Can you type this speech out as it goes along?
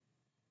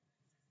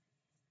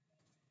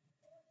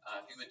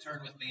If you would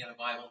turn with me in a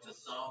Bible to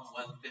Psalm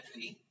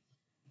 150.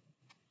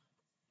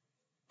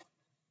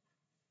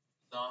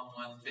 Psalm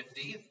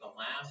 150 is the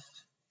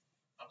last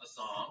of the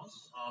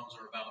Psalms. Psalms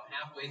are about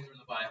halfway through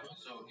the Bible,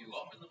 so if you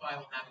open the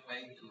Bible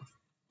halfway, you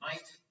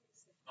might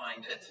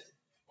find it,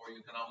 or you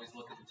can always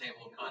look at the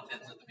table of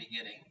contents at the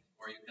beginning,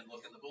 or you can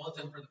look at the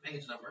bulletin for the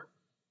page number.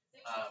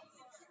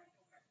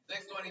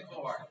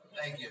 624,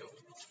 thank you.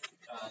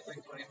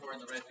 624 in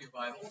the Red Pew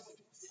Bibles.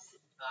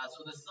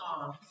 So the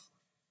Psalms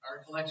are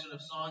a collection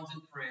of songs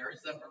and prayers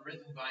that were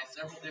written by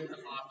several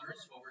different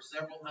authors over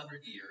several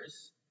hundred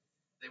years.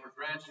 They were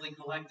gradually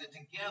collected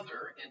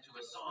together into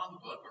a song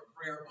book or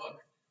prayer book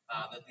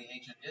that the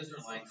ancient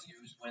Israelites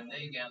used when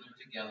they gathered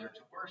together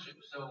to worship.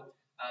 So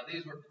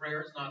these were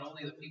prayers not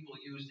only that people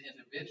used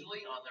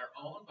individually on their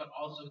own, but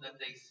also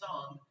that they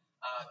sung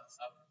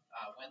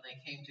when they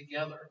came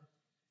together.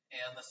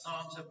 And the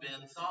Psalms have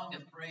been sung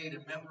and prayed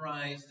and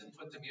memorized and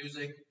put to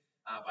music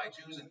by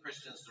Jews and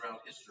Christians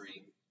throughout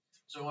history.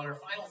 So on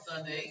our final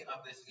Sunday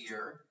of this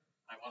year,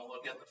 I want to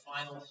look at the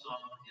final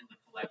psalm in the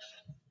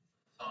collection,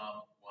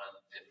 Psalm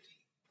 150.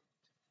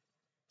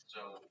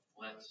 So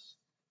let's,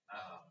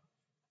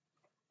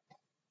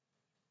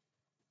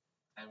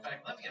 in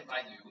fact, let me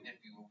invite you,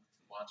 if you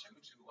want to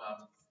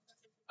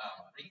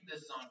read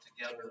this song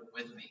together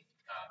with me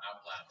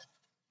out loud.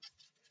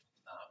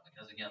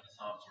 Because again, the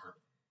Psalms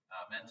were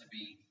meant to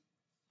be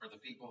for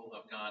the people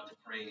of God to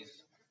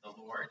praise the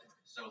Lord.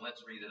 So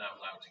let's read it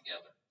out loud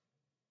together.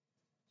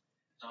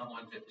 Psalm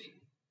 150.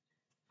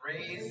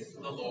 Praise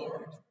the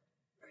Lord.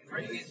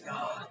 Praise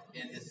God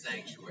in his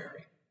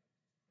sanctuary.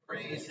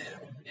 Praise him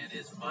in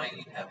his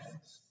mighty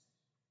heavens.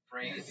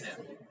 Praise him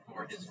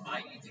for his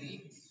mighty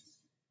deeds.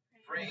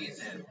 Praise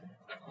him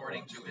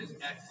according to his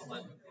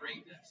excellent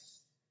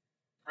greatness.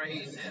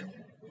 Praise him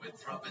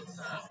with trumpet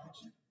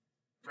sound.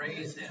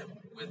 Praise him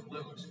with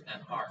lute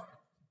and harp.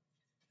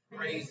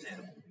 Praise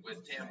him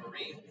with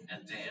tambourine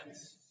and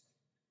dance.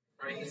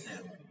 Praise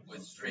him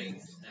with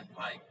strings and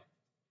pipe.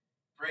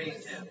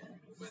 Praise him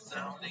with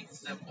sounding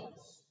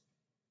cymbals.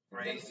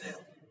 Praise him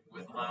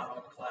with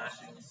loud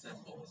clashing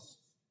cymbals.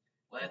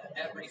 Let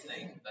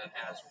everything that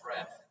has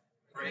breath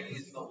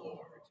praise the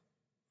Lord.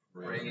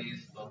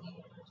 Praise the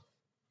Lord.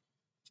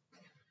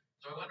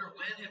 So I wonder,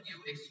 when have you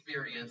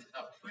experienced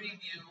a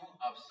preview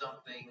of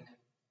something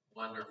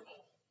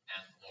wonderful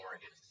and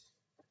glorious?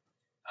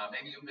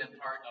 Maybe you've been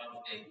part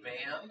of a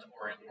band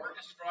or an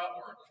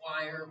orchestra or a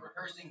choir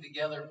rehearsing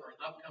together for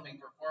an upcoming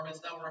performance.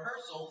 Now,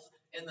 rehearsals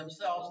in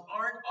themselves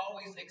aren't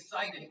always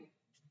exciting.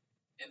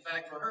 In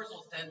fact,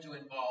 rehearsals tend to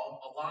involve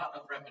a lot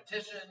of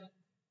repetition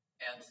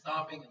and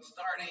stopping and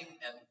starting,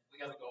 and we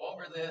got to go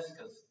over this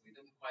because we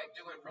didn't quite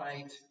do it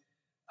right.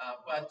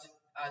 But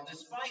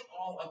despite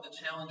all of the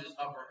challenges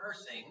of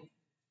rehearsing,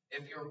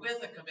 if you're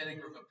with a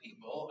committed group of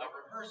people, a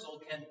rehearsal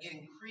can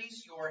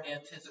increase your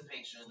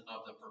anticipation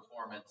of the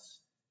performance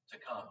to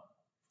come.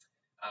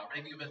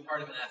 Maybe you've been part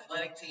of an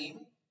athletic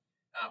team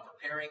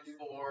preparing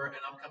for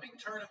an upcoming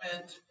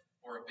tournament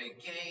or a big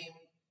game.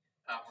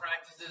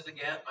 Practices,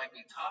 again, might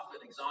be tough and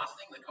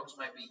exhausting. The coach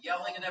might be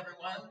yelling at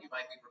everyone. You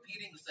might be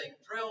repeating the same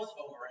drills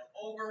over and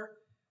over.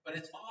 But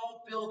it's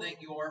all building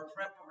your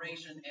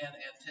preparation and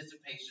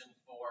anticipation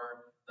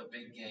for the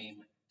big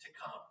game to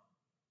come.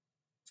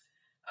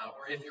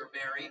 Or if you're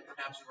married,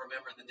 perhaps you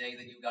remember the day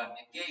that you got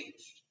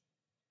engaged.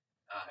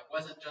 It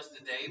wasn't just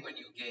a day when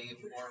you gave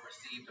or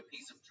received a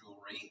piece of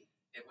jewelry.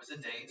 It was a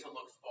day to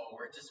look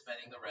forward to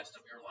spending the rest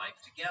of your life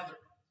together.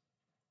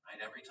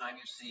 Right? Every time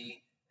you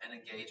see an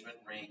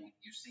engagement ring,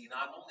 you see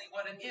not only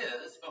what it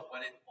is, but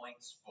what it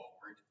points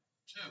forward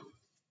to.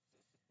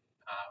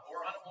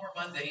 Or on a more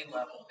mundane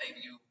level,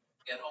 maybe you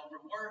get home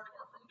from work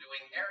or from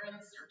doing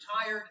errands, you're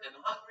tired and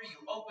hungry,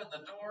 you open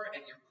the door and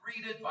you're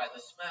greeted by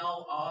the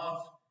smell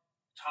of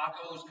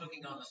tacos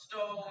cooking on the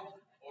stove,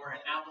 or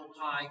an apple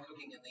pie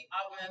cooking in the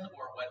oven,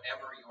 or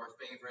whatever your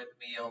favorite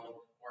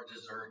meal or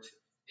dessert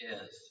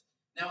is.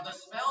 Now, the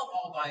smell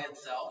all by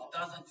itself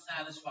doesn't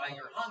satisfy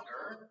your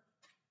hunger,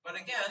 but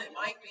again, it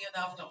might be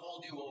enough to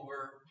hold you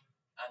over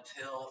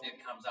until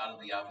it comes out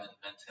of the oven,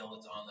 until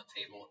it's on the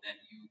table, and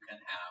you can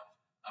have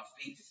a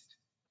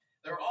feast.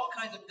 There are all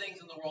kinds of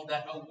things in the world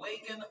that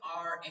awaken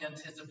our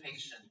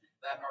anticipation,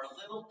 that are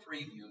little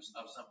previews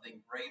of something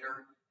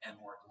greater and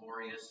more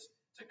glorious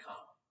to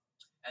come.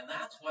 And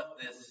that's what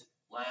this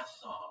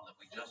last psalm that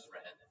we just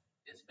read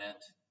is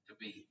meant to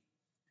be.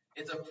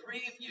 It's a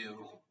preview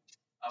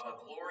of a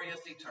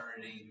glorious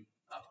eternity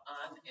of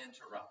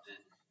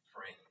uninterrupted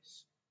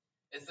praise.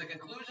 It's the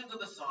conclusion to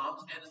the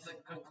Psalms, and it's the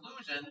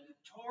conclusion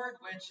toward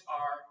which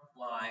our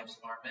lives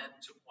are meant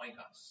to point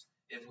us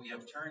if we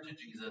have turned to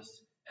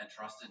Jesus and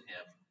trusted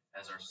him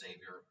as our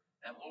Savior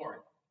and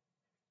Lord.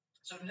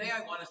 So today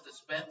I want us to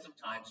spend some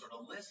time sort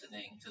of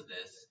listening to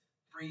this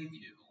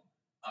preview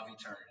of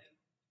eternity.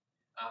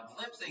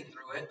 Glimpsing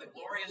through it the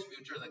glorious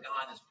future that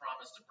God has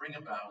promised to bring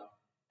about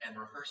and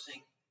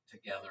rehearsing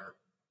together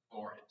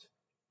for it.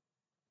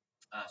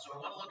 So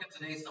I want to look at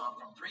today's psalm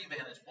from three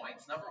vantage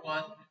points. Number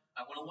one,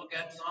 I want to look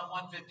at Psalm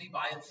 150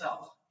 by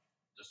itself,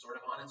 just sort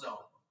of on its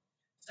own.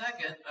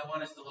 Second, I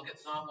want us to look at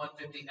Psalm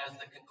 150 as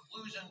the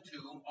conclusion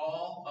to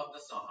all of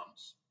the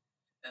Psalms.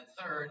 And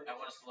third, I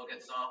want us to look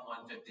at Psalm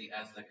 150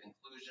 as the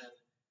conclusion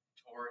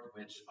toward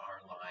which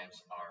our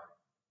lives are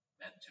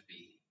meant to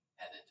be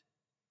headed.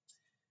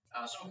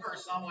 So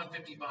first, Psalm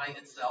 150 by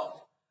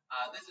itself.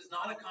 This is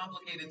not a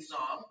complicated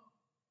psalm.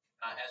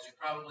 As you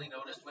probably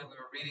noticed when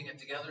we were reading it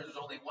together, there's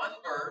only one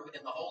verb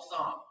in the whole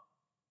psalm,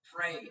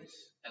 praise,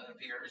 and it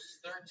appears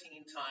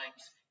 13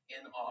 times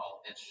in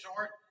all. It's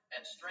short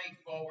and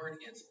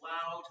straightforward. It's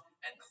loud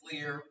and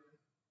clear.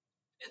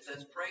 It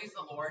says, praise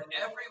the Lord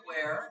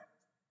everywhere,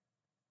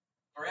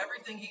 for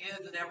everything he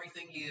is and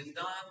everything he has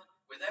done,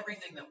 with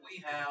everything that we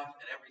have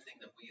and everything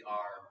that we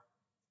are.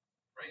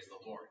 Praise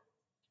the Lord.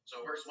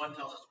 So verse 1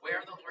 tells us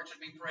where the Lord should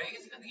be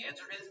praised, and the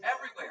answer is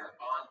everywhere,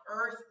 on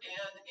earth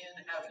and in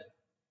heaven.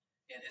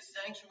 In his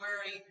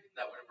sanctuary,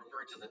 that would have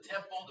referred to the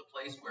temple, the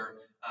place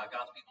where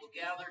God's people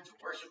gathered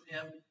to worship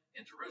him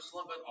in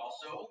Jerusalem, but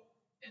also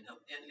in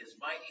his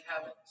mighty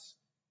heavens.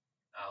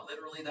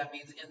 Literally, that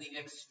means in the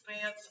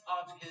expanse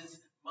of his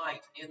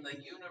might, in the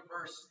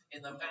universe, in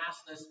the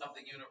vastness of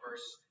the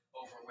universe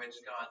over which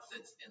God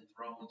sits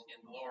enthroned in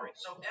glory.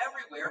 So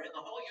everywhere in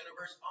the whole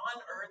universe, on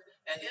earth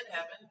and in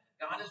heaven,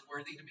 God is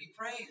worthy to be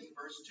praised.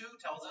 Verse 2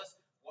 tells us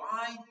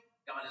why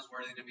God is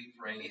worthy to be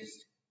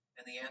praised.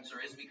 And the answer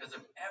is because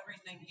of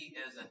everything he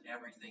is and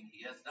everything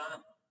he has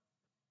done.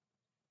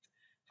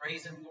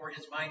 Praise him for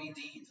his mighty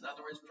deeds. In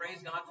other words,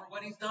 praise God for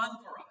what he's done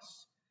for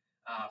us.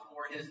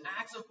 For his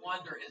acts of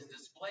wonder, his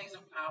displays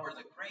of power,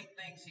 the great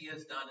things he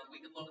has done. And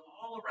we can look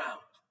all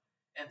around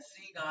and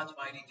see God's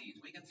mighty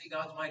deeds. We can see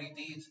God's mighty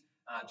deeds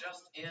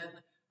just in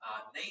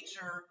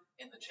nature,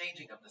 in the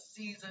changing of the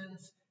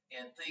seasons,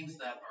 in things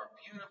that are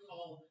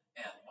beautiful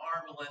and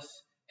marvelous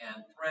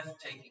and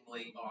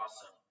breathtakingly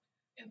awesome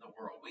in the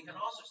world. We can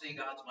also see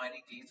God's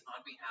mighty deeds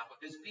on behalf of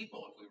his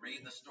people. If we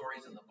read the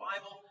stories in the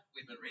Bible,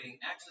 we've been reading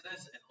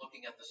Exodus and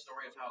looking at the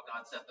story of how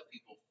God set the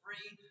people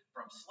free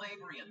from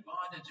slavery and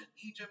bondage in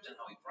Egypt and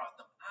how he brought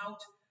them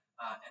out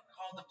and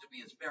called them to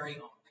be his very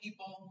own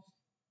people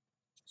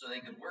so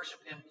they could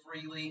worship him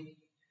freely.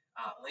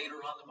 Later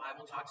on, the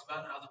Bible talks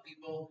about how the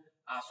people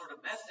sort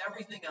of messed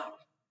everything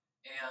up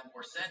and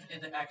were sent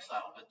into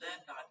exile, but then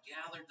God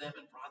gathered them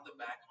and brought them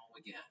back home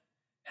again.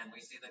 And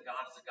we see that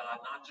God is a God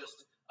not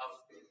just of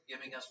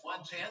giving us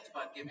one chance,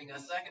 but giving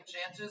us second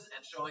chances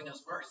and showing us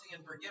mercy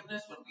and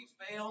forgiveness when we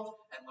failed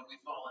and when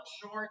we've fallen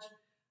short.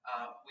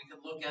 We can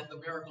look at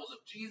the miracles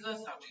of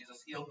Jesus, how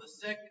Jesus healed the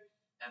sick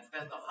and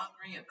fed the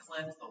hungry and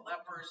cleansed the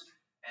lepers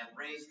and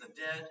raised the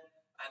dead,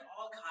 and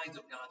all kinds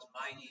of God's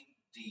mighty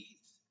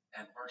deeds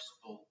and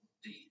merciful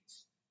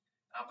deeds.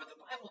 But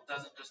the Bible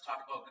doesn't just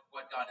talk about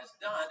what God has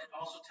done, it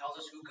also tells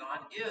us who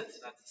God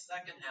is. That's the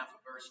second half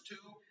of verse 2.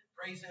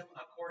 Praise him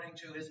according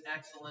to his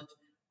excellent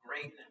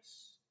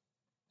greatness.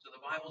 So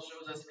the Bible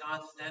shows us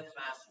God's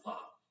steadfast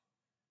love.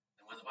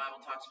 And when the Bible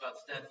talks about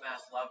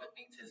steadfast love, it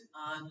means his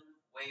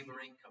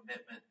unwavering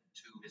commitment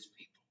to his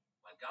people.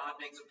 When God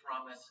makes a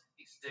promise,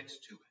 he sticks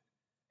to it.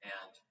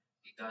 And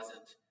he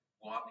doesn't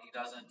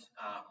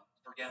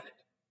forget it.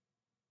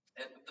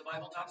 And the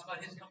Bible talks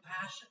about his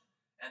compassion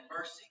and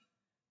mercy.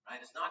 Right?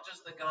 It's not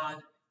just that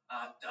God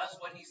does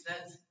what he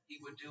says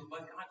he would do,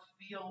 but God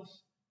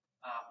feels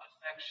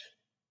affection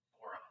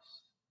for us.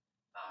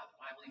 The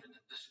Bible even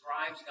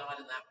describes God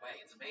in that way.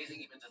 It's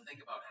amazing even to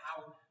think about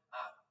how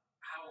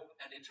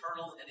an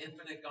eternal and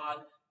infinite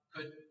God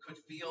could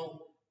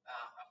feel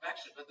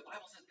affection. But the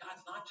Bible says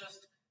God's not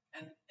just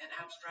an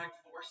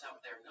abstract force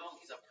out there. No,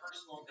 he's a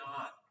personal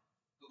God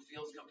who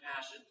feels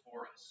compassion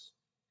for us,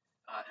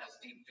 has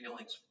deep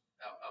feelings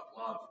of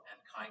love and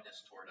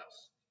kindness toward us.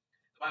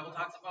 The Bible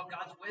talks about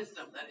God's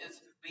wisdom that is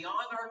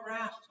beyond our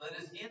grasp, that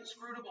is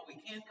inscrutable.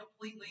 We can't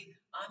completely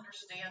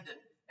understand it.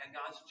 And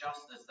God's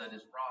justice that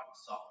is rock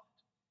solid.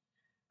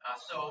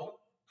 So,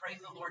 praise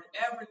the Lord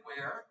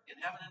everywhere in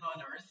heaven and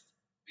on earth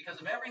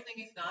because of everything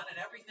he's done and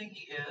everything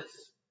he is.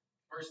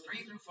 Verse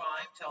 3 through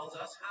 5 tells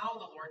us how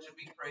the Lord should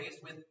be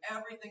praised with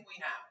everything we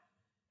have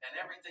and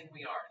everything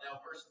we are. Now,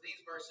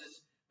 these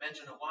verses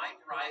mention a wide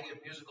variety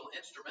of musical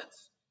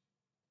instruments.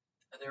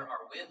 There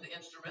are wind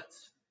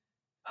instruments,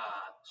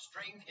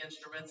 stringed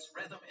instruments,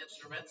 rhythm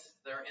instruments.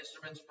 There are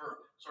instruments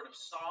for sort of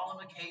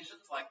solemn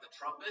occasions like the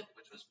trumpet,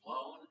 which was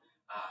blown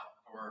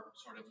for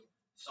sort of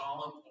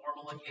solemn,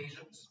 formal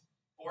occasions,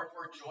 or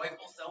for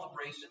joyful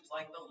celebrations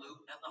like the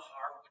lute and the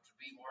harp, which would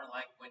be more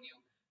like when you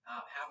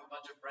have a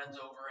bunch of friends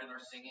over and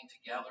are singing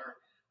together,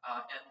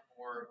 and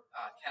for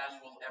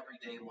casual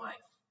everyday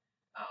life.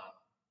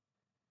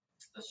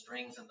 The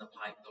strings and the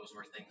pipe, those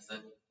were things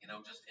that,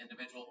 just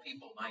individual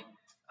people might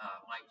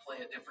play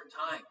at different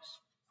times.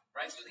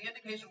 Right? So the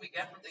indication we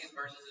get from these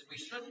verses is we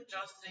shouldn't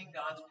just sing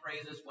God's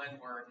praises when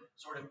we're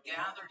sort of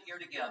gathered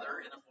here together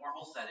in a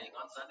formal setting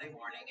on Sunday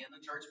morning in the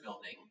church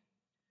building,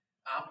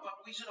 but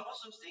we should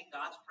also sing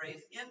God's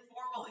praise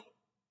informally.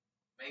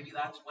 Maybe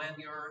that's when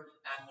you're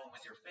at home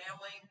with your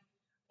family,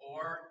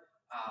 or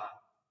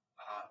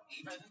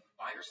even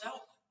by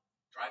yourself,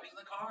 driving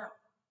the car.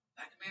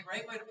 That can be a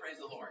great way to praise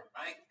the Lord,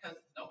 right? Because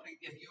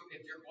if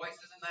your voice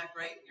isn't that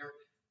great, you're,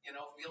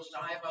 feel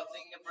shy about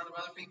singing in front of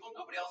other people,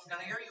 nobody else is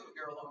going to hear you if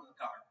you're alone in the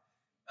car.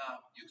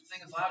 You can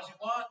sing as loud as you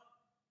want.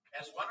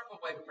 That's a wonderful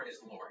way to praise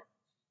the Lord.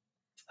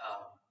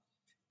 Um,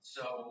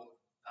 so,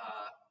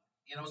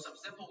 some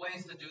simple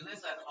ways to do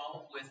this at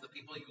home with the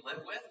people you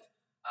live with.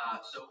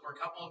 So for a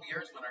couple of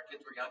years when our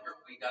kids were younger,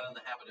 we got in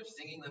the habit of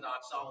singing the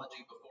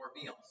doxology before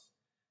meals.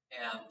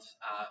 And,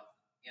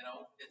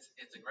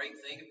 it's a great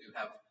thing if you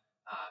have,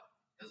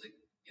 because,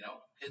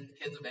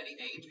 kids of any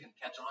age can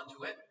catch on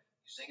to it.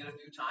 You sing it a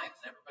few times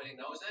and everybody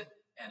knows it,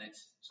 and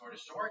it's sort of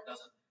short,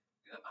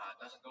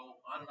 doesn't go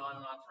on and on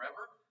and on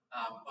forever.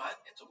 But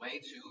it's a way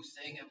to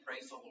sing and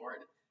praise the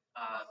Lord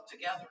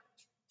together.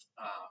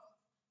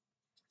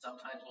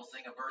 Sometimes we'll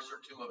sing a verse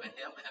or two of a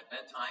hymn at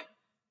bedtime,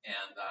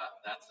 and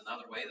that's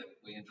another way that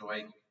we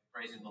enjoy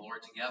praising the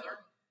Lord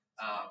together.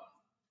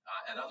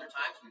 At other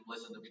times, we've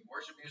listened to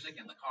worship music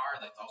in the car.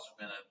 That's also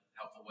been a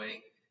helpful way.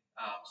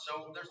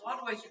 So there's a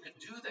lot of ways you can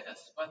do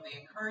this, but the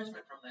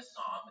encouragement from this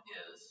psalm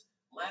is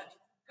let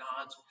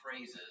God's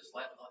praises,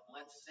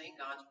 let's sing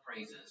God's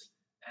praises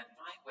and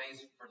find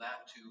ways for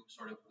that to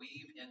sort of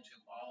weave into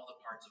all the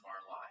parts of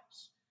our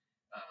lives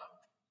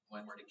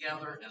when we're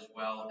together as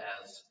well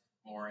as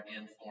more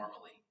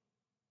informally.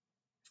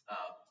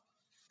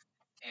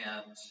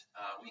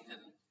 We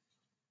can,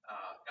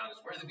 God is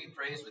worthy to be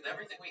praised with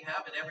everything we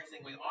have and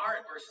everything we are.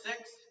 And verse 6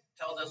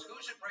 tells us who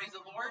should praise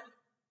the Lord.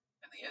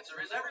 And the answer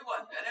is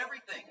everyone and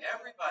everything,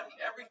 everybody,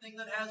 everything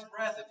that has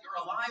breath. If you're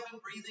alive and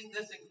breathing,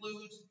 this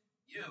includes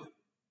you.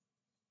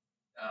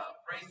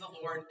 Praise the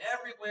Lord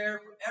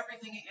everywhere, for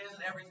everything he is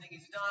and everything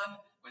he's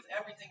done, with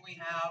everything we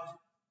have,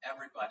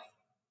 everybody.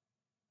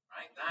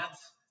 Right?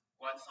 That's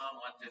what Psalm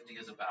 150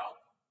 is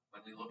about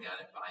when we look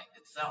at it by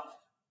itself.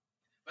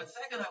 But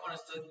second, I want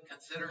us to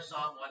consider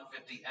Psalm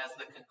 150 as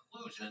the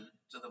conclusion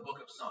to the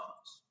book of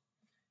Psalms.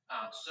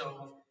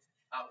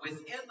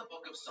 Within the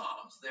book of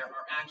Psalms, there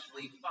are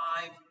actually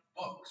 5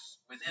 books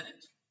within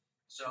it.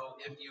 So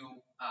if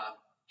you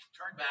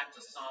turn back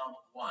to Psalm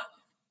 1,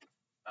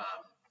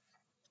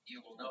 you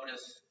will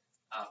notice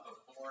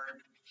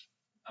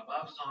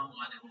above Psalm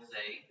 1, it will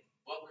say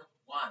Book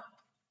 1.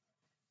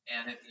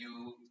 And if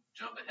you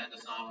jump ahead to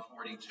Psalm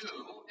 42,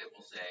 it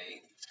will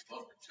say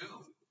Book 2.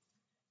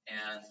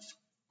 And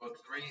Book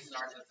 3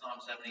 starts at Psalm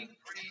 73,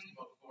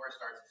 Book 4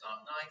 starts at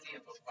Psalm 90,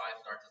 and Book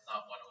 5 starts at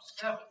Psalm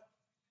 107.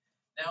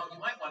 Now,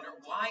 you might wonder,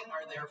 why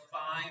are there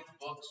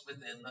 5 books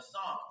within the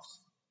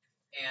Psalms?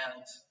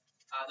 And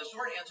the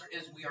short answer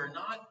is we are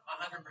not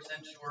 100%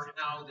 sure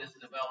how this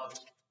developed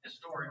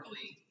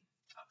historically.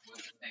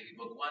 Maybe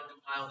Book 1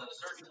 compiled at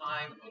a certain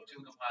time, Book 2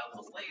 compiled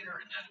a little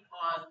later and added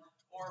on,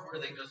 or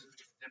were they just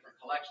different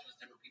collections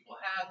different people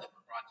had that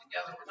were brought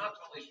together? We're not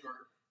totally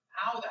sure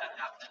how that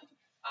happened,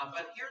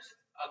 but here's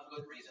a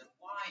good reason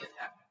why it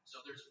happened. So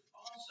there's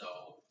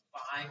also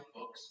 5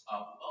 books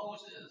of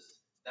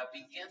Moses that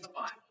begin the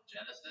Bible: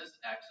 Genesis,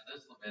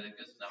 Exodus,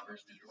 Leviticus,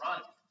 Numbers,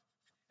 Deuteronomy.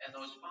 And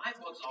those 5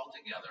 books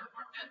altogether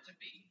are meant to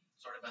be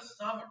sort of a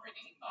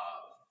summary of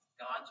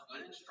God's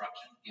good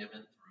instruction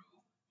given through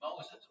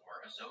Moses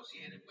or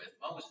associated with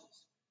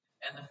Moses.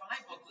 And the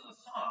 5 books of the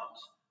Psalms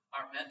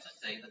are meant to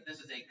say that this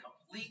is a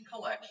complete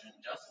collection,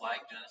 just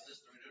like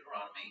Genesis through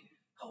Deuteronomy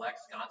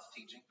collects God's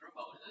teaching through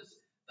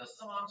Moses. The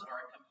Psalms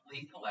are a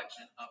complete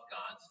collection of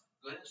God's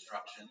good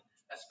instruction,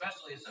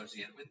 especially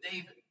associated with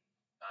David.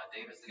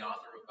 David's the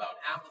author of about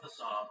half of the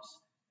Psalms,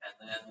 and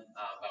then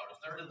about a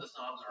third of the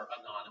Psalms are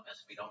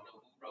anonymous. We don't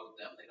know who wrote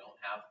them. They don't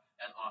have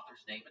an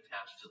author's name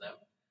attached to them.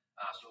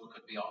 So it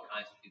could be all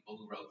kinds of people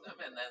who wrote them.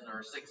 And then there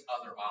are 6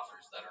 other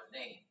authors that are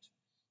named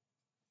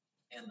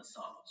in the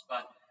Psalms.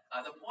 But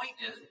the point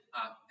is,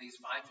 these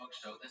 5 books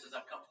show this is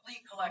a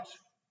complete collection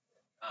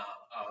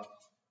of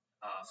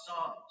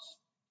Psalms.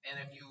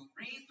 And if you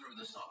read through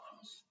the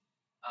Psalms,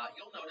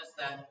 you'll notice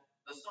that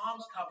the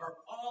Psalms cover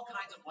all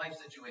kinds of life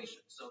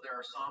situations. So there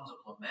are Psalms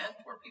of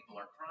lament where people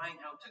are crying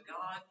out to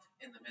God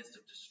in the midst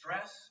of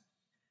distress.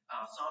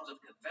 Psalms of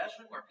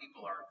confession where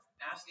people are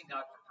asking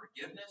God for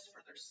forgiveness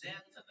for their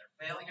sins and their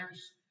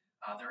failures.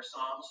 There are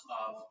Psalms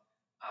of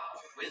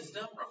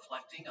wisdom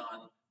reflecting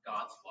on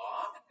God's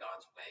law and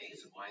God's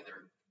ways and why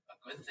they're a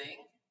good thing.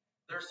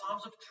 There are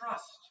Psalms of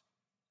trust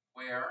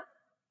where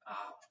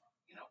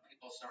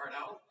people start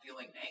out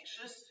feeling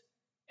anxious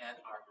and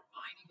are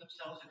reminding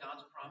themselves of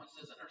God's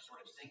promises and are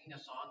sort of singing a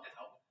song to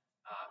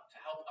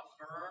help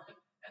affirm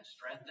and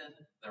strengthen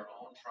their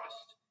own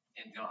trust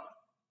in God.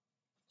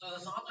 So the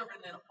Psalms are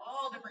written in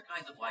all different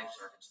kinds of life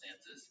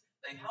circumstances.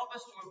 They help us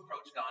to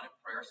approach God in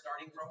prayer,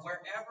 starting from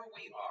wherever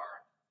we are.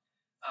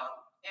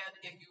 And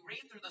if you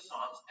read through the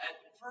Psalms, at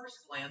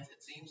first glance,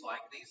 it seems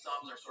like these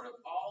Psalms are sort of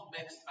all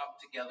mixed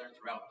up together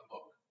throughout the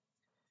book.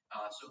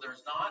 So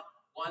there's not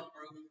one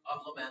group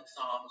of lament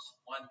Psalms,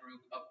 one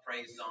group of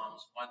praise Psalms,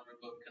 one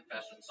group of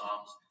confession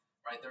Psalms,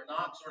 right? They're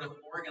not sort of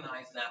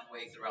organized that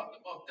way throughout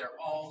the book. They're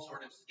all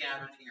sort of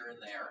scattered here and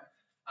there.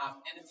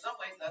 And in some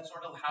ways, that's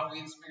sort of how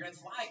we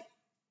experience life.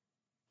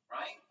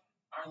 Right?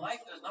 Our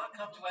life does not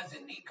come to us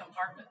in neat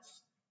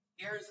compartments.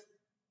 Here's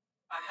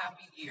a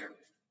happy year.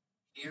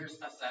 Here's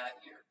a sad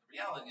year. The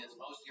reality is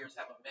most years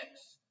have a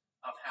mix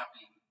of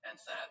happy and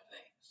sad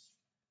things.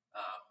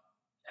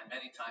 And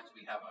many times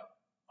we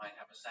might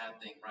have a sad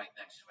thing right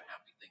next to a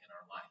happy thing in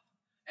our life.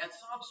 And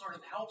Psalm sort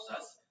of helps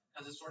us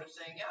because it's sort of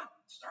saying, yeah,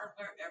 start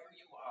wherever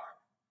you are.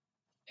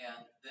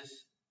 And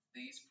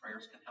these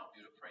prayers can help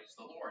you to praise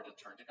the Lord and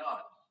turn to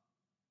God.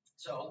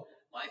 So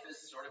life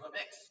is sort of a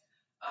mix.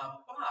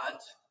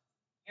 But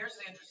here's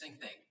the interesting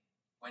thing.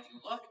 When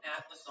you look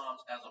at the Psalms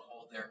as a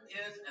whole, there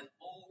is an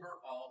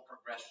overall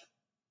progression.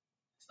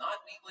 It's not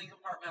neatly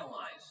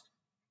compartmentalized,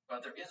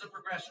 but there is a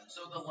progression.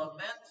 So the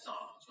lament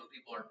Psalms, when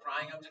people are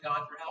crying out to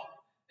God for help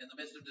in the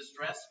midst of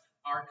distress,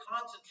 are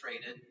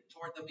concentrated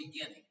toward the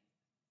beginning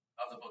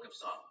of the book of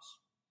Psalms.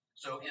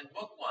 So in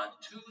book 1,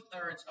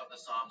 2/3 of the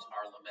Psalms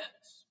are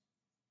laments.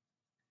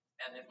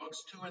 And in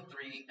books 2 and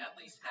 3, at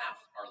least half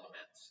are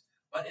laments.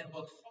 But in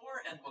book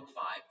 4 and book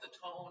 5, the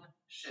tone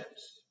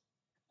shifts.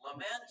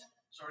 Lament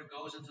sort of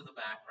goes into the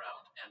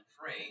background and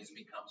praise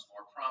becomes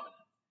more prominent.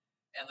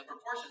 And the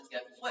proportions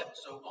get flipped.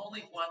 So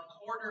only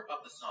 1/4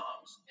 of the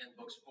Psalms in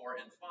books 4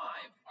 and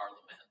 5 are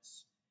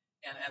laments.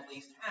 And at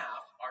least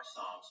half are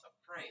Psalms of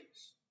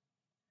praise.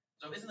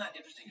 So isn't that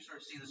interesting? You sort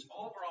of see this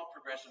overall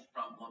progression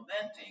from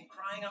lamenting,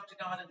 crying out to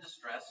God in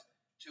distress,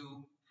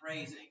 to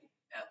praising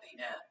at the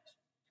end.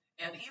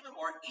 And even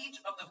more, each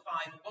of the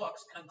 5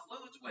 books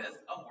concludes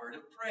with a word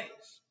of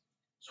praise.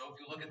 So if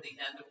you look at the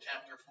end of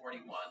chapter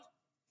 41,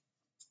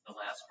 the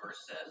last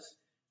verse says,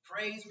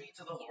 "Praise be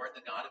to the Lord,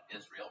 the God of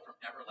Israel, from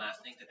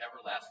everlasting to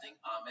everlasting.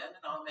 Amen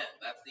and amen."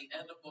 That's the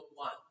end of book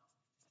 1.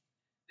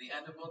 The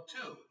end of book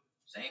 2,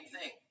 same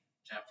thing.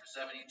 Chapter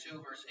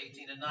 72, verse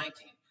 18 and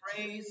 19.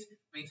 "Praise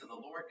be to the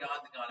Lord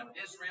God, the God of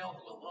Israel,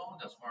 who alone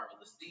does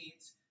marvelous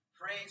deeds.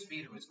 Praise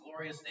be to his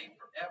glorious name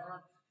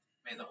forever.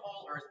 May the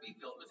whole earth be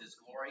filled with his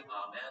glory.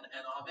 Amen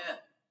and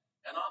amen."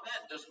 And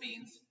amen just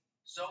means,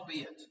 so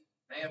be it.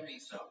 May it be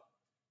so.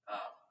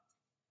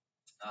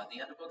 The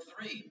end of book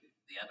 3,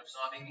 the end of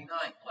Psalm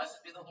 89.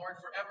 "Blessed be the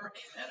Lord forever.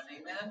 Amen and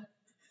amen."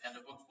 End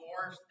of book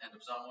 4, end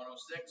of Psalm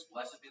 106.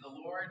 "Blessed be the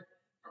Lord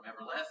from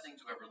everlasting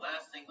to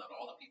everlasting. Let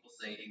all the people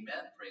say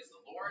amen." Praise the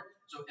Lord.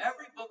 So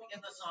every book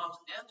in the Psalms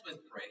ends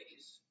with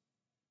praise.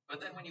 But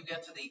then when you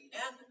get to the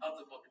end of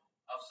the book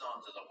of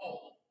Psalms as a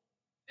whole,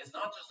 it's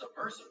not just a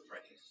verse of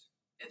praise.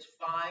 It's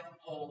 5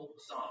 whole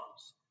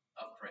Psalms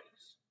of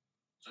praise.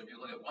 So if you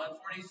look at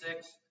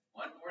 146,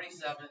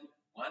 147,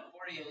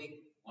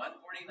 148,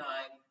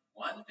 149,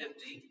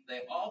 150,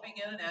 they all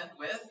begin and end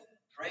with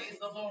praise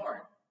the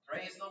Lord,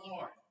 praise the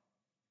Lord.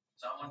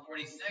 Psalm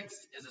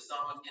 146 is a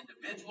psalm of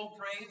individual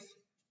praise.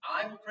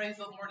 "I will praise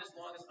the Lord as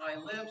long as I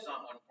live."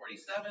 Psalm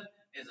 147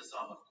 is a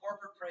psalm of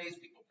corporate praise,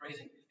 people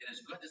praising. It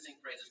is good to sing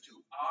praises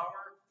to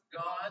our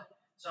God.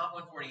 Psalm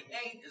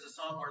 148 is a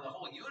psalm where the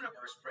whole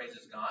universe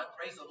praises God.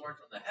 "Praise the Lord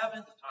from the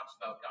heavens." It talks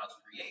about God's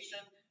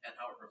creation and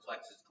how it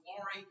reflects his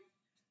glory.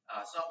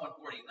 Psalm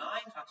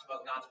 149 talks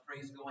about God's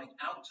praise going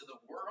out to the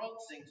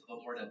world. "Sing to the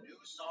Lord a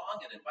new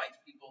song," and invites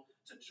people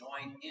to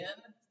join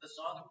in the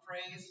song of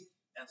praise.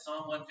 And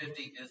Psalm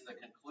 150 is the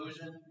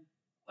conclusion.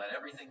 "Let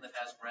everything that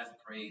has breath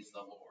praise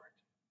the Lord."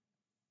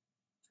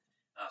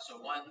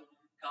 So one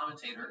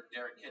commentator,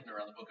 Derek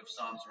Kidner, on the book of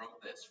Psalms wrote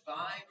this: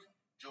 5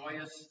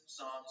 joyous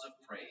psalms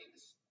of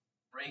praise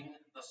bring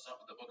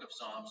the book of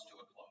Psalms to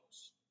a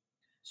close.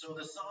 So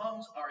the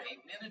Psalms are a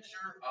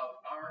miniature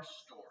of our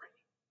story,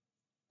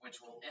 which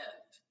will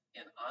end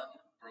in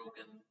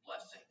unbroken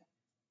blessing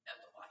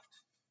and delight.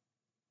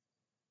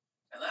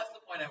 And that's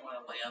the point I want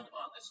to land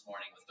on this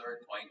morning. The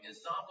third point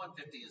is Psalm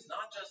 150 is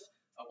not just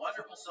a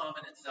wonderful psalm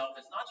in itself.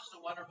 It's not just a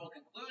wonderful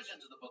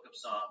conclusion to the book of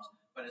Psalms,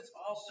 but it's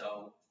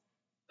also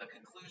the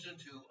conclusion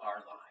to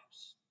our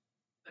lives.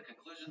 The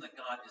conclusion that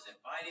God is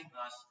inviting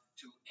us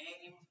to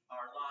aim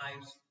our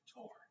lives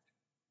toward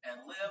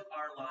and live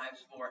our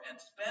lives for and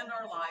spend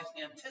our lives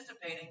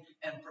anticipating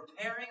and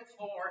preparing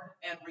for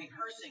and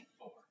rehearsing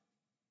for.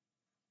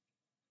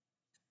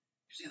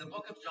 You see, the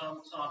book of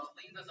Psalms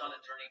leads us on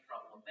a journey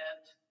from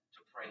lament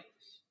to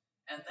praise.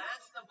 And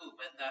that's the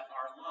movement that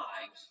our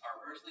lives,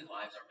 our earthly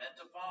lives, are meant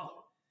to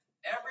follow.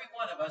 Every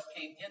one of us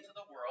came into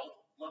the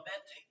world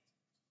lamenting.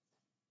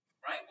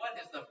 Right? What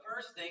is the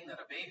first thing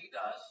that a baby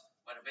does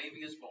when a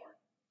baby is born?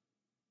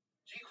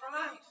 She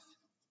cries.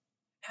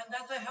 And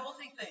that's a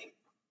healthy thing.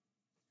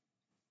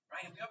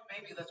 Right? If you have a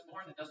baby that's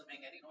born that doesn't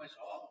make any noise at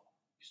all,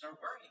 you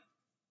start worrying.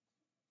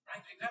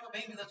 Right? If you have a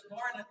baby that's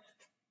born that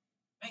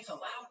makes a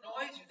loud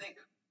noise, you think,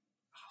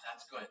 oh,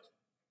 that's good.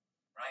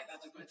 Right?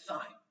 That's a good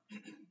sign.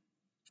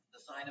 The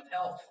sign of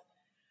health.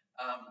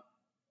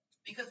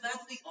 Because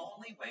that's the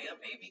only way a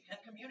baby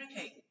can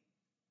communicate.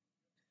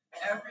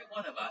 Every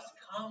one of us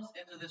comes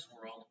into this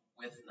world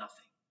with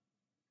nothing.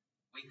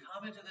 We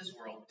come into this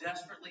world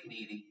desperately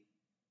needy,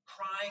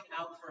 crying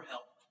out for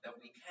help that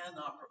we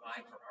cannot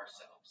provide for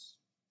ourselves.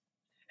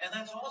 And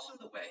that's also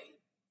the way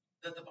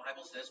that the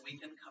Bible says we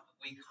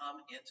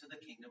come into the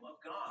kingdom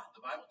of God.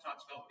 The Bible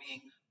talks about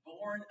being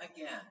born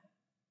again.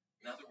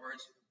 In other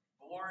words,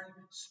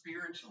 born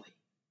spiritually,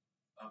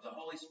 of the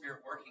Holy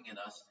Spirit working in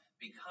us,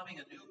 becoming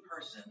a new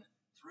person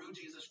through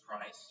Jesus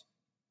Christ.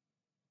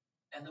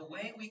 And the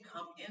way we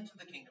come into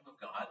the kingdom of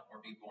God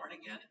or be born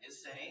again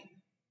is saying,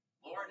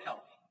 Lord,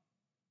 help me.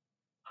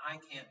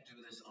 I can't do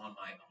this on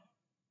my own.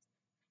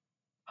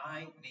 I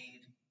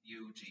need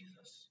you,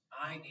 Jesus.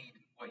 I need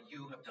what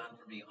you have done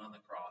for me on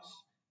the cross,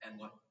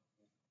 and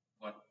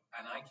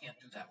and I can't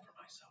do that for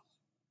myself.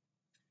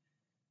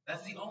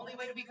 That's the only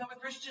way to become a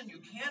Christian. You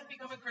can't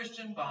become a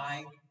Christian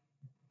by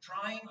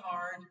trying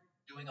hard,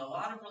 doing a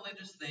lot of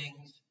religious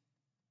things,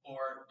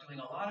 or doing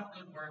a lot of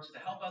good works to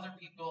help other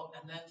people,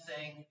 and then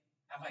saying,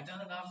 have I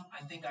done enough?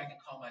 I think I can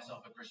call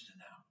myself a Christian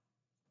now.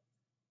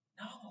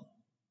 No.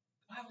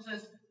 The Bible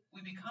says we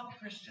become a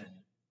Christian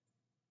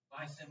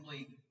by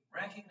simply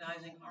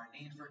recognizing our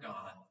need for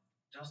God,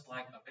 just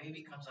like a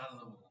baby comes out of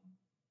the womb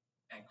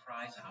and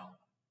cries out,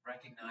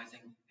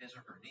 recognizing his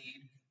or her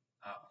need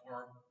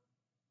for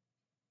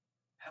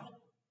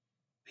help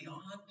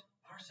beyond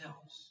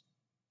ourselves.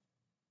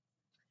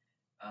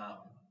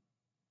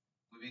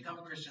 We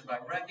become a Christian by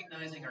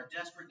recognizing our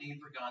desperate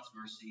need for God's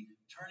mercy,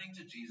 turning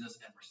to Jesus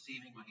and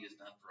receiving what he has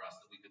done for us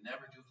that we could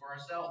never do for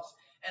ourselves.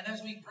 And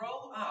as we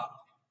grow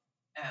up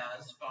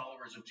as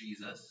followers of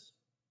Jesus,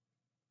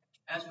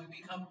 as we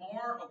become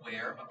more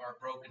aware of our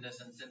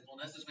brokenness and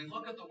sinfulness, as we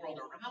look at the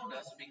world around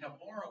us and become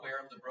more aware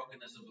of the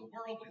brokenness of the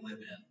world we live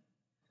in,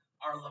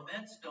 our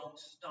laments don't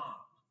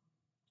stop.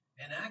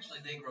 And actually,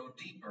 they grow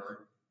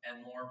deeper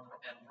and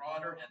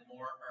broader and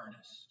more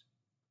earnest.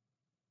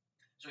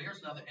 So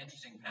here's another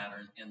interesting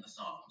pattern in the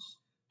Psalms.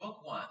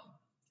 Book 1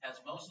 has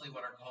mostly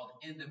what are called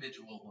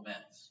individual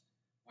laments,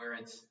 where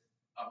it's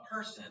a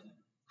person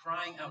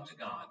crying out to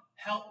God,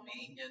 help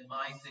me in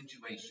my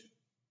situation.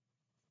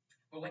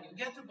 But when you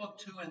get to book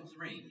 2 and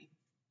 3,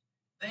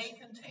 they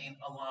contain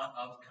a lot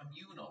of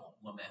communal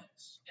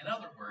laments. In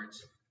other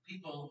words,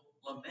 people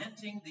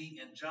lamenting the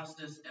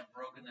injustice and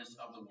brokenness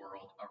of the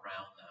world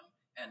around them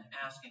and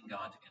asking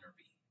God to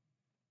intervene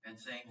and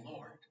saying,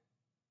 Lord,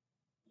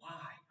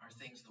 why are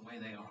things the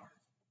way they are?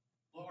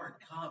 Lord,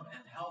 come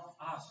and help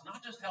us.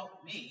 Not just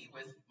help me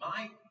with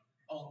my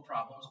own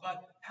problems,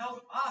 but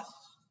help us.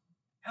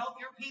 Help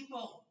your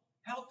people.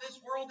 Help this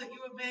world that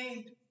you have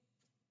made.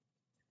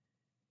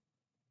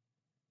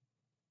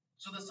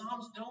 So the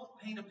Psalms don't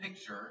paint a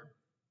picture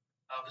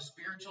of a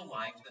spiritual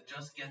life that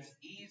just gets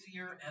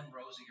easier and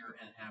rosier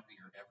and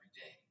happier every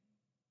day.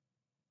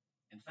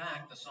 In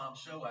fact, the Psalms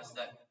show us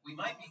that we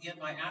might begin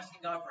by asking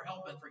God for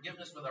help and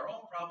forgiveness with our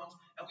own problems,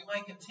 and we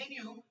might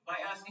continue by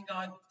asking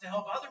God to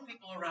help other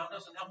people around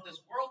us and help this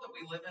world that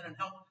we live in and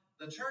help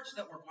the church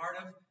that we're part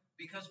of,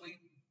 because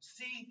we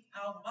see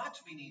how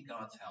much we need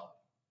God's help.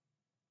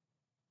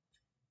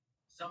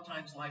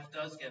 Sometimes life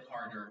does get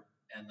harder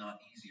and not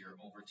easier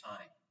over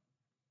time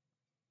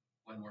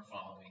when we're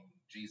following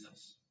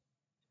Jesus,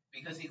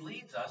 because he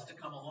leads us to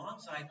come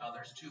alongside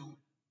others to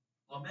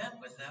lament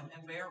with them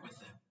and bear with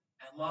them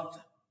and love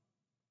them.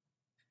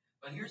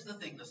 But here's the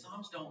thing, the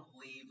Psalms don't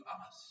leave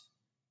us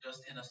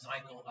just in a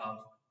cycle of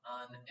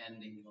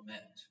unending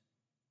lament.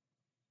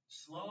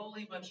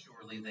 Slowly but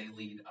surely they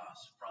lead us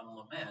from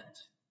lament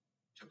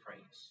to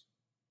praise.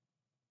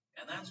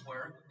 And that's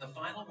where the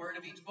final word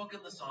of each book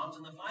in the Psalms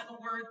and the final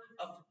word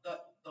of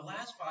the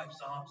last 5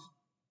 Psalms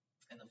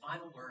and the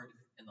final word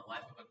in the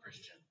life of a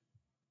Christian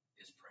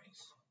is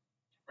praise.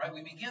 Right?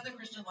 We begin the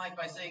Christian life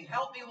by saying,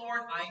 help me,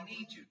 Lord, I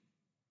need you.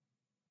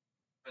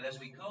 But as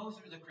we go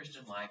through the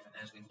Christian life and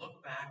as we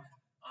look back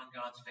on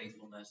God's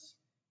faithfulness,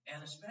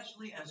 and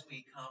especially as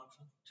we come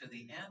to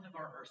the end of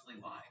our earthly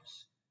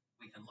lives,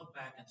 we can look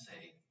back and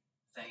say,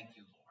 thank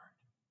you, Lord.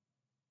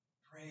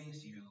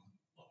 Praise you,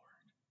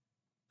 Lord.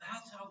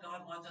 That's how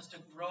God wants us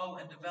to grow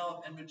and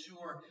develop and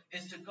mature,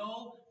 is to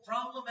go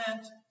from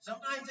lament,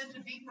 sometimes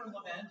into deeper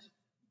lament,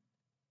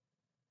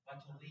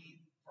 but to lead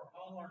for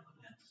all our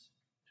laments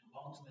to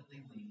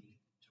ultimately lead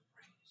to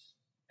praise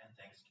and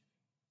thanksgiving.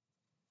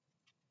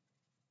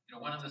 You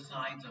know, one of the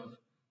signs of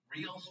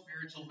real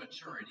spiritual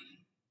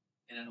maturity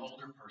in an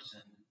older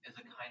person is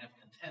a kind of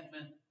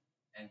contentment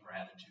and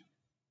gratitude.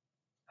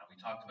 Now, we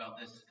talked about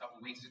this a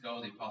couple weeks ago.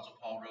 The Apostle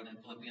Paul wrote in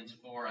Philippians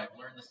 4, I've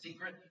learned the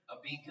secret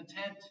of being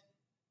content.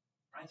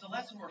 Right? It's a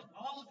lesson we're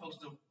all supposed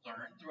to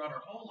learn throughout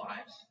our whole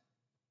lives,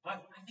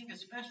 but I think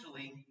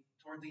especially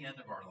toward the end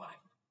of our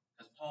life,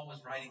 because Paul was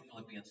writing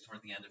Philippians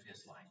toward the end of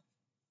his life.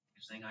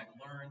 He's saying, I've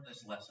learned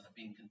this lesson of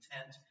being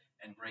content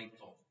and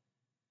grateful.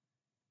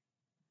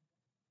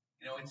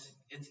 You know,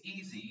 it's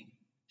easy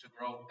to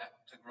grow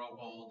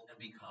old and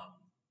become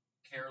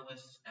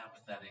careless,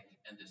 apathetic,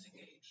 and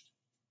disengaged.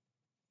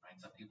 Right?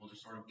 Some people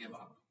just sort of give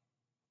up,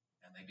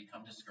 and they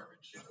become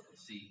discouraged and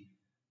see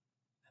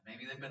that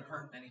maybe they've been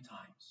hurt many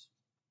times.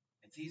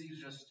 It's easy to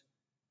just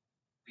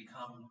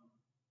become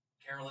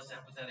careless,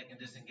 apathetic, and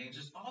disengaged.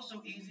 It's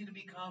also easy to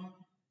become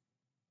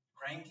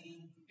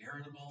cranky,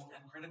 irritable,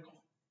 and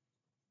critical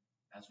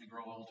as we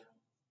grow older.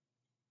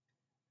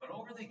 But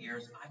over the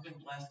years, I've been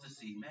blessed to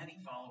see many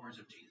followers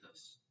of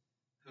Jesus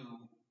who,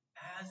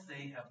 as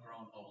they have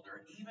grown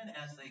older, even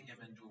as they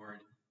have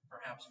endured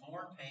perhaps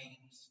more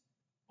pains,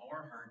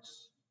 more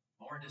hurts,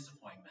 more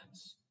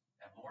disappointments,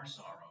 and more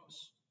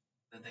sorrows,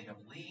 that they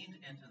have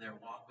leaned into their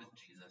walk with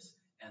Jesus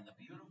And the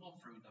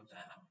beautiful fruit of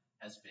that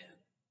has been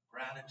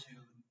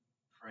gratitude,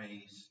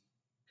 praise,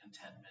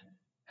 contentment,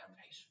 and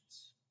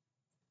patience.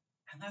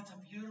 And that's a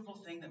beautiful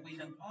thing that we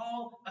can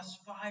all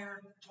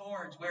aspire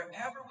towards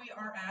wherever we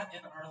are at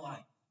in our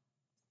life.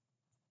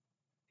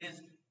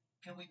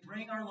 Can we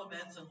bring our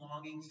laments and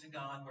longings to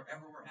God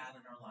wherever we're at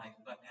in our life?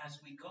 But as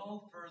we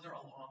go further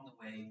along the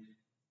way,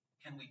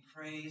 can we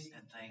praise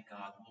and thank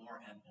God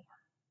more and more?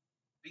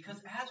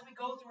 Because as we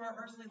go through our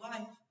earthly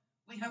life,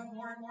 we have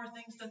more and more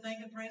things to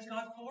thank and praise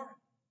God for.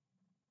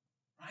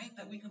 Right?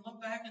 That we can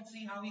look back and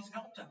see how He's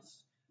helped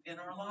us in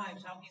our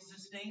lives, how He's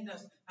sustained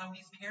us, how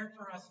He's cared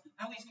for us,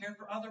 how He's cared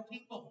for other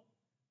people.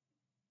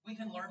 We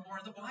can learn more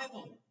of the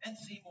Bible and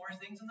see more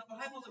things in the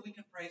Bible that we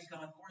can praise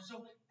God for.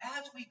 So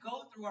as we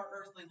go through our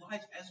earthly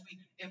lives,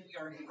 if we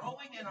are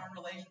growing in our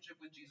relationship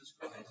with Jesus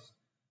Christ,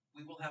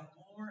 we will have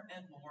more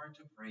and more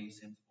to praise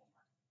Him for.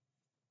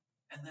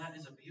 And that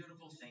is a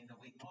beautiful thing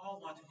that we all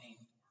want to aim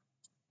for.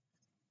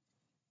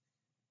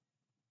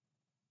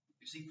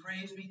 You see,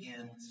 praise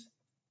begins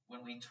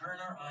when we turn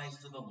our eyes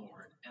to the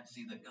Lord and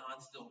see that God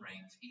still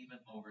reigns even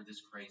over this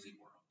crazy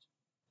world.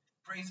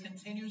 Praise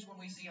continues when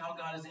we see how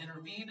God has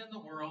intervened in the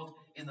world,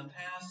 in the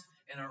past,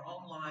 in our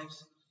own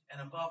lives,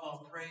 and above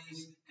all,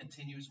 praise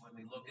continues when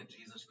we look at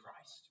Jesus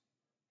Christ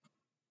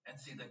and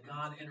see that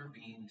God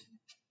intervened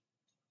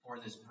for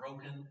this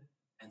broken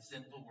and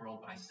sinful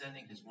world by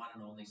sending His one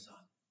and only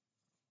Son,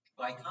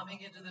 by coming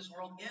into this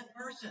world in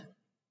person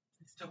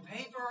to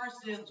pay for our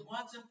sins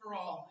once and for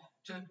all,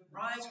 to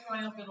rise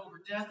triumphant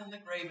over death and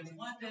the grave. And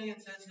one day it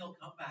says He'll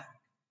come back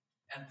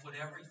and put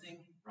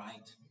everything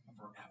right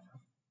forever.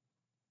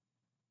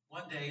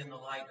 One day in the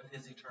light of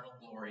His eternal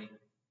glory,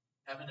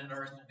 heaven and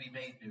earth will be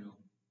made new.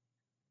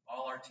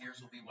 All our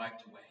tears will be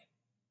wiped away.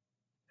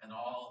 And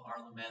all our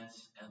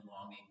laments and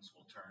longings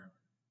will turn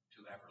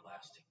to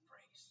everlasting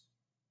praise.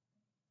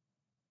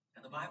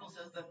 And the Bible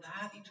says that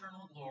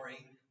eternal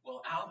glory will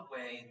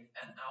outweigh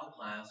and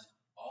outlast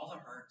all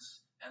the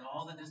hurts and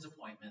all the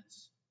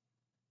disappointments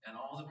and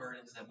all the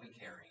burdens that we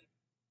carry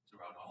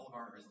throughout all of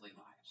our earthly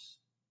lives.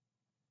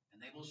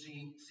 And they will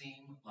seem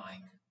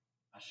like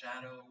a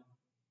shadow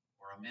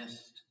or a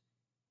mist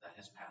that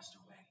has passed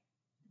away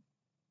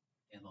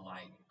in the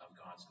light of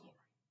God's glory.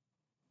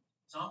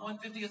 Psalm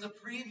 150 is a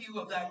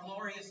preview of that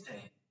glorious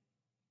day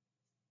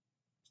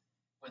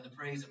when the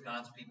praise of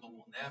God's people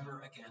will never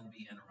again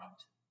be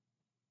interrupted.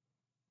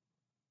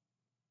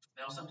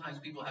 Now, sometimes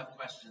people have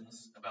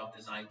questions about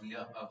this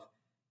idea of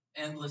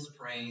endless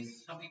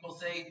praise. Some people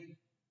say,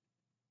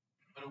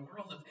 but a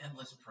world of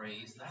endless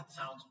praise, that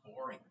sounds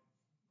boring.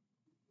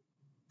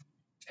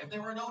 If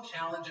there were no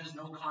challenges,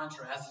 no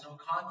contrasts, no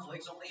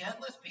conflicts, only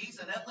endless peace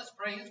and endless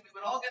praise, we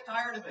would all get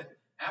tired of it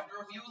after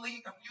a few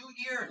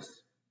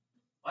years.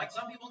 Like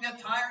some people get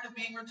tired of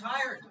being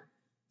retired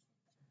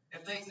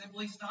if they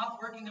simply stop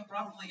working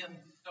abruptly and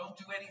don't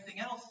do anything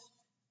else.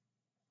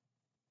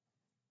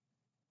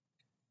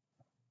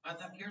 But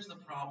here's the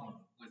problem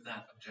with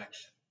that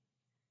objection.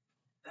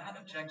 That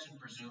objection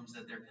presumes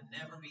that there can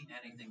never be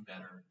anything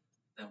better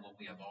than what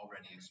we have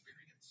already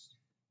experienced.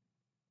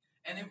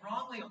 And it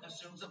wrongly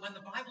assumes that when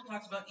the Bible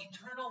talks about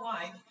eternal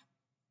life,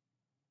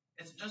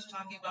 it's just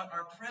talking about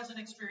our present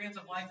experience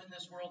of life in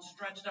this world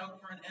stretched out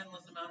for an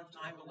endless amount of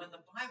time. But when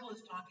the Bible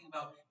is talking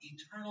about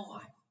eternal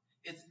life,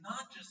 it's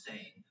not just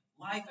saying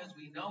life as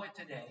we know it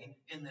today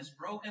in this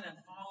broken and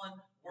fallen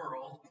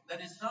world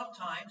that is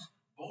sometimes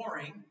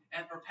boring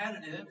and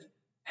repetitive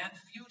and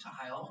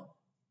futile.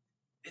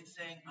 It's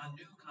saying a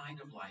new kind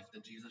of life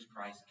that Jesus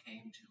Christ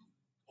came to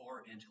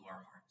pour into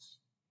our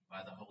hearts by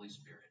the Holy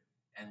Spirit,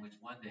 and which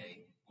one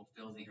day will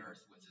fill the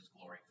earth with His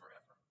glory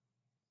forever.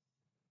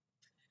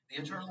 The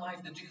eternal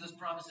life that Jesus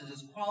promises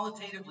is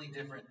qualitatively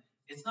different.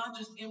 It's not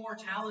just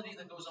immortality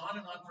that goes on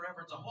and on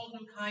forever. It's a whole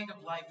new kind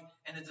of life,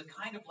 and it's a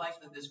kind of life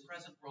that this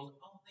present world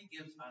only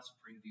gives us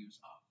previews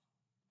of.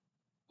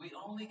 We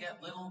only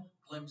get little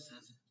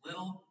glimpses,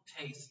 little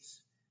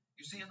tastes.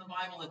 You see, in the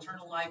Bible,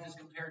 eternal life is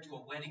compared to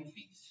a wedding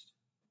feast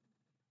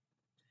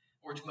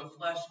or to a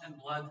flesh and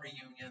blood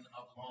reunion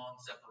of long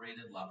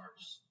separated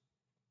lovers.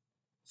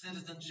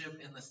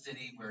 Citizenship in the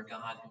city where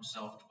God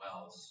Himself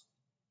dwells,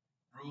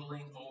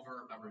 ruling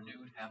over a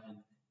renewed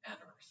heaven and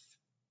earth.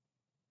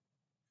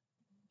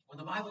 When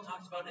the Bible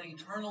talks about an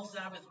eternal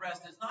Sabbath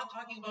rest, it's not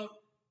talking about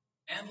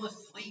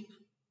endless sleep.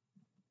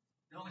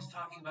 No, it's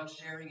talking about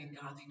sharing in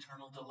God's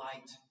eternal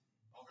delight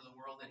over the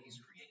world that He's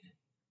created.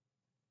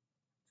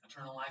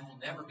 Eternal life will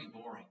never be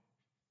boring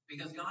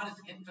because God is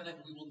infinite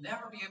and we will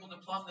never be able to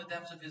plumb the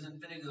depths of His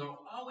infinity. There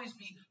will always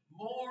be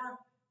more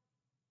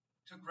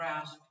to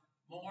grasp,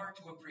 more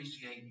to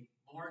appreciate,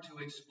 more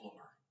to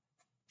explore.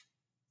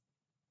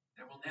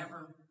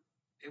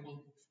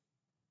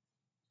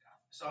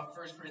 So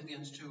 1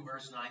 Corinthians 2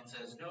 verse 9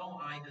 says, no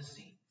eye has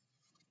seen,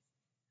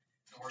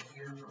 nor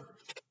ear heard,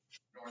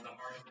 nor the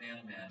heart of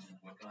man imagined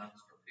what God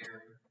has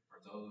prepared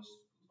for those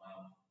who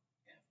love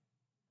Him.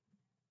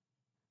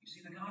 You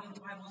see, the God of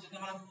the Bible is a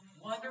God of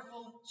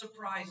wonderful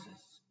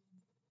surprises.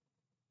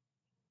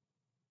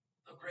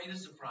 The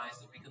greatest surprise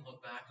that we can look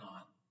back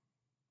on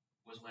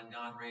was when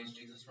God raised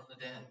Jesus from the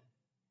dead,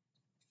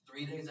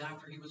 3 days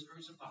after he was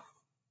crucified.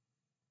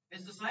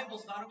 His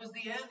disciples thought it was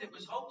the end. It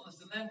was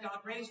hopeless. And then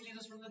God raised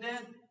Jesus from the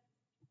dead,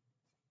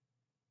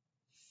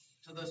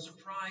 to the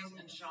surprise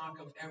and shock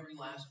of every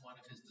last one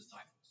of his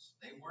disciples.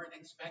 They weren't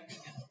expecting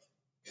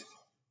it.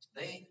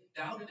 They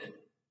doubted it.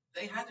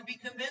 They had to be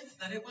convinced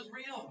that it was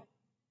real.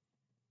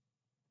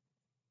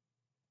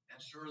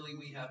 And surely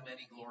we have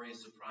many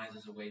glorious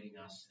surprises awaiting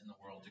us in the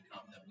world to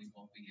come that we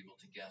won't be able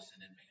to guess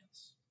in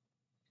advance.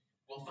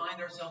 We'll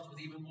find ourselves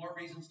with even more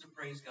reasons to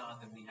praise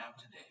God than we have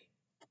today.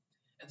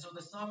 And so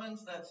the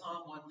summons that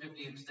Psalm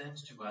 150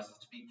 extends to us is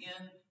to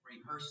begin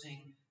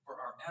rehearsing for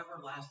our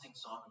everlasting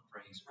song of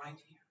praise right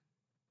here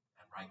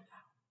and right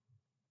now.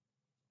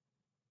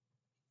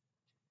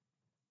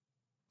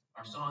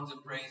 Our songs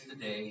of praise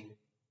today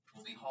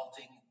will be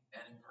halting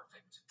and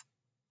imperfect.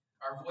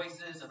 Our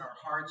voices and our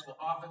hearts will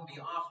often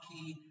be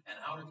off-key and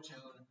out of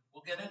tune.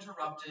 We'll get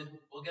interrupted,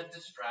 we'll get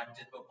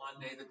distracted, but one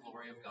day the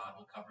glory of God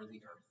will cover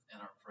the earth and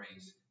our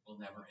praise will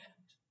never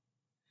end.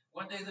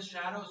 One day the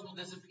shadows will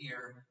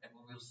disappear and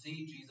we will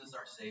see Jesus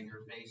our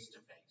Savior face to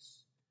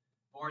face.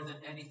 More than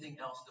anything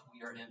else that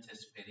we are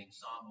anticipating,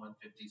 Psalm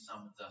 150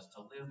 summons us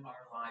to live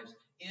our lives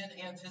in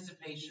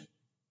anticipation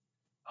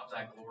of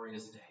that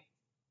glorious day.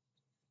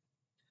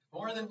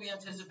 More than we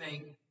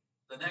anticipate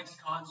the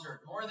next concert,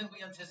 more than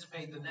we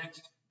anticipate the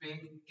next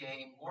big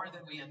game, more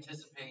than we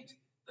anticipate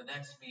the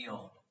next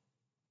meal,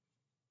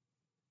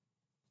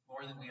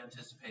 more than we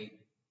anticipate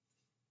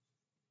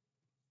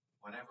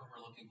whatever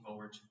we're looking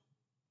forward to.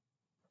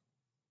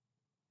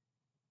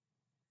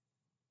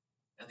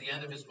 At the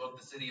end of his book,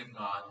 The City of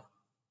God,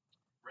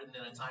 written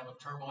in a time of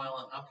turmoil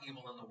and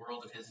upheaval in the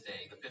world of his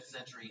day, the 5th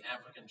century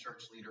African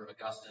church leader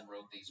Augustine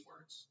wrote these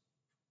words: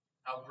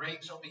 "How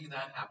great shall be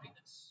that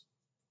happiness,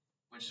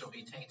 which shall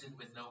be tainted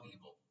with no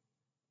evil,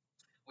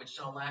 which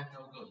shall lack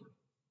no good,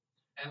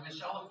 and which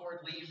shall afford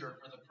leisure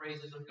for the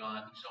praises of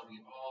God, who shall be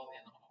all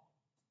in all.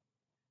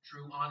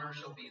 True honor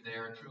shall be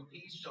there, true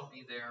peace shall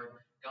be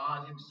there,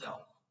 God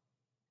himself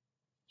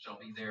shall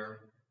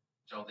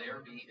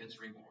there be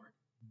its reward.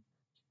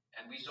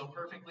 And we shall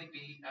perfectly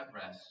be at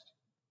rest,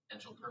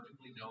 and shall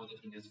perfectly know that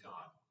he is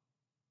God.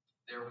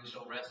 There we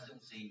shall rest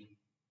and see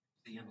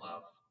and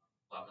love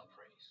and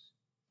praise.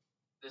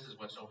 This is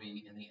what shall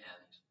be in the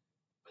end,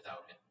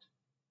 without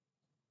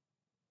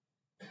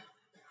end."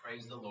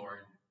 Praise the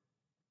Lord.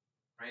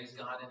 Praise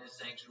God in his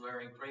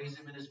sanctuary. Praise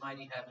him in his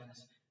mighty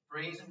heavens.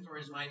 Praise him for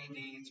his mighty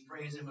deeds.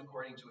 Praise him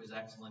according to his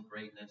excellent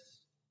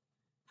greatness.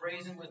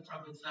 Praise him with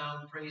trumpet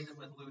sound. Praise him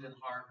with lute and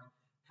harp.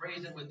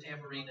 Praise him with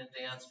tambourine and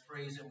dance.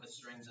 Praise him with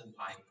strings and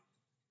pipe.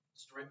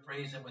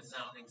 Praise him with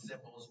sounding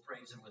cymbals.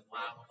 Praise him with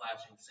loud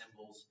clashing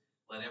cymbals.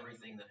 Let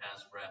everything that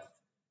has breath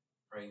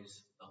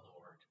praise the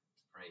Lord.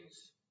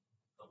 Praise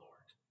the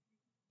Lord.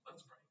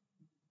 Let's pray.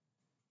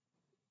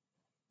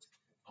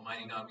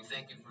 Almighty God, we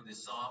thank you for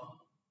this psalm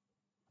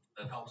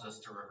that helps us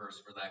to rehearse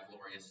for that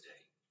glorious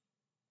day,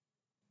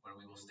 when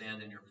we will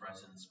stand in your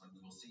presence, when we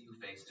will see you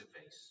face to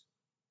face.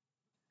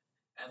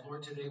 And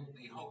Lord, today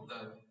we hope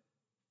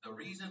the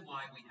reason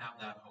why we have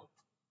that hope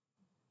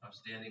of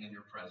standing in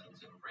your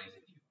presence and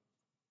praising you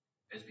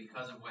is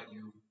because of what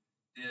you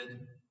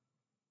did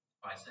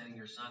by sending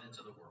your Son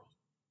into the world.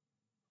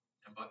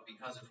 But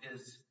because of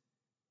his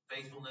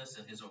faithfulness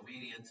and his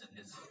obedience and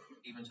his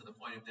even to the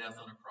point of death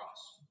on a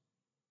cross,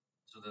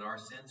 so that our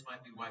sins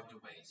might be wiped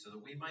away, so that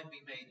we might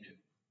be made new,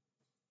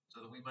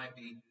 so that we might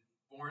be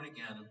born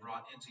again and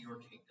brought into your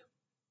kingdom,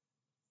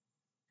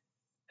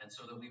 and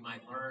so that we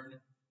might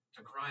learn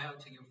to cry out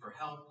to you for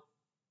help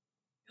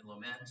and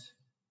lament,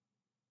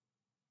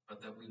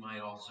 but that we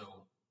might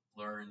also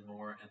learn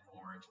more and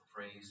more to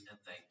praise and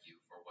thank you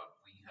for what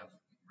we have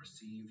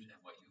received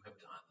and what you have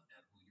done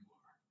and who you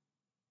are.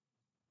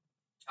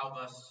 Help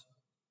us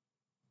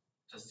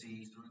to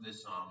see through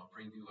this psalm a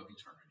preview of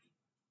eternity.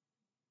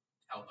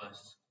 Help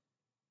us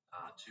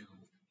to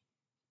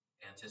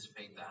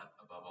anticipate that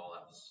above all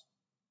else.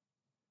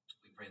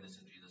 We pray this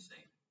in Jesus'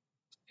 name.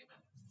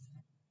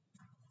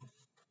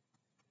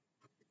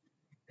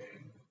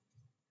 Amen.